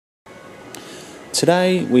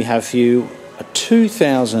Today we have for you a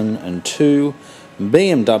 2002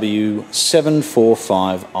 BMW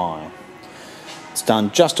 745i. It's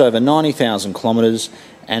done just over 90,000 kilometres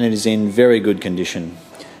and it is in very good condition.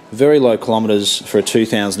 Very low kilometres for a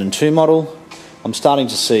 2002 model. I'm starting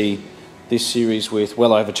to see this series with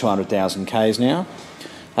well over 200,000 Ks now.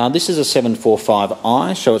 This is a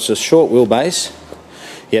 745i, so it's a short wheelbase,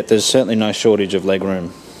 yet there's certainly no shortage of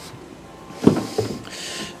legroom.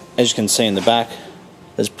 As you can see in the back,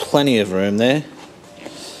 there's plenty of room there.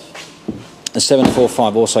 The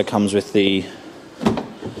 745 also comes with the, I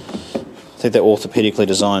think they're orthopedically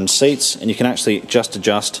designed seats, and you can actually just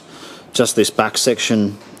adjust this back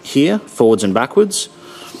section here, forwards and backwards,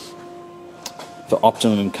 for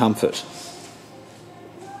optimum comfort.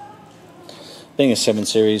 Being a 7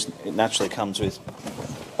 Series, it naturally comes with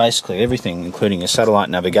basically everything, including a satellite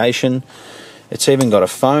navigation. It's even got a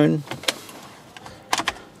phone,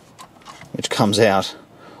 which comes out,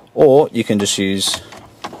 or you can just use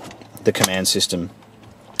the command system.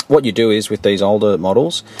 What you do is, with these older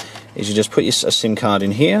models, is you just put a SIM card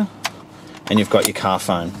in here and you've got your car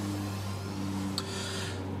phone.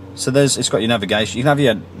 So it's got your navigation. You can have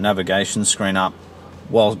your navigation screen up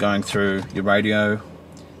while going through your radio,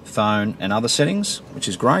 phone and other settings, which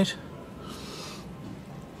is great.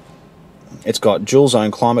 It's got dual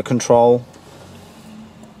zone climate control.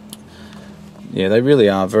 Yeah, they really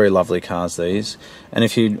are very lovely cars, these. And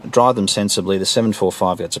if you drive them sensibly, the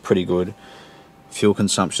 745 gets a pretty good fuel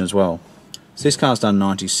consumption as well. So this car's done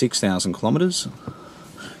 96,000 kilometres.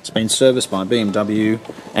 It's been serviced by BMW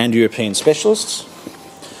and European specialists.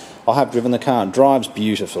 I have driven the car, it drives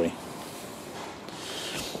beautifully.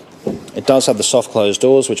 It does have the soft closed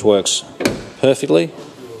doors, which works perfectly,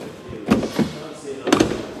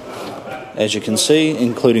 as you can see,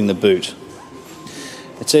 including the boot.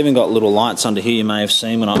 It's even got little lights under here you may have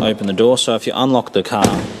seen when I opened the door, so if you unlock the car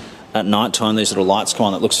at night time, these little lights come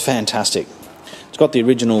on. It looks fantastic. It's got the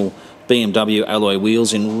original BMW alloy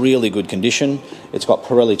wheels in really good condition. It's got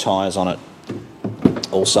Pirelli tyres on it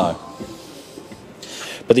also.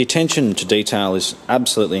 But the attention to detail is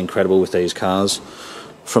absolutely incredible with these cars.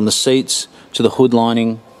 From the seats to the hood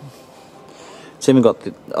lining. It's even got,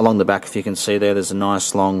 along the back, if you can see there's a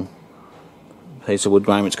nice long piece of wood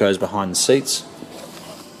grain which goes behind the seats.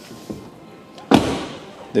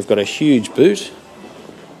 They've got a huge boot.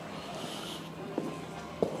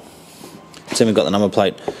 It's even got the number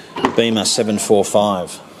plate Beamer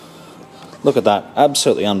 745. Look at that,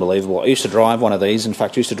 absolutely unbelievable. I used to drive one of these. In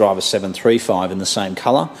fact, I used to drive a 735 in the same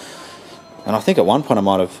colour. And I think at one point I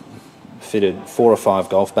might have fitted 4 or 5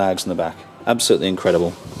 golf bags in the back. Absolutely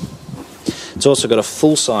incredible. It's also got a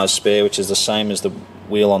full-size spare, which is the same as the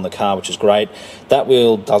wheel on the car, which is great. That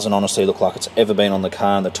wheel doesn't honestly look like it's ever been on the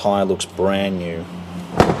car, and the tyre looks brand new.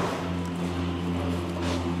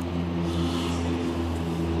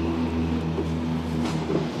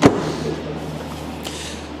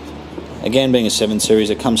 Again, being a 7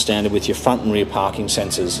 Series, it comes standard with your front and rear parking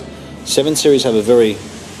sensors. 7 Series have a very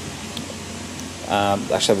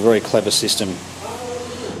clever system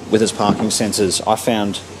with its parking sensors. I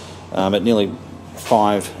found at nearly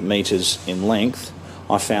 5 metres in length,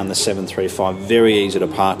 I found the 735 very easy to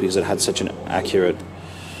park because it had such an accurate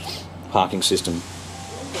parking system.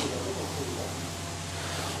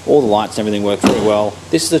 All the lights and everything work very well.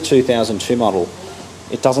 This is a 2002 model.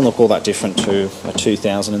 It doesn't look all that different to a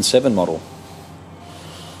 2007 model.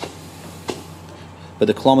 But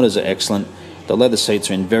the kilometres are excellent. The leather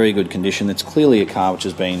seats are in very good condition. It's clearly a car which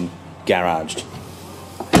has been garaged.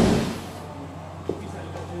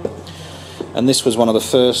 And this was one of the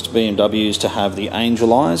first BMWs to have the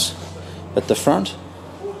angel eyes at the front.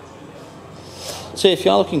 So if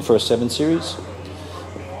you're looking for a 7 Series,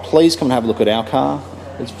 please come and have a look at our car.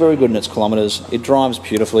 It's very good in its kilometres. It drives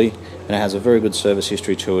beautifully and it has a very good service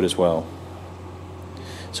history to it as well.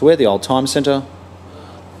 So we're the Oldtimer Centre.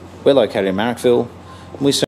 We're located in Marrickville. And we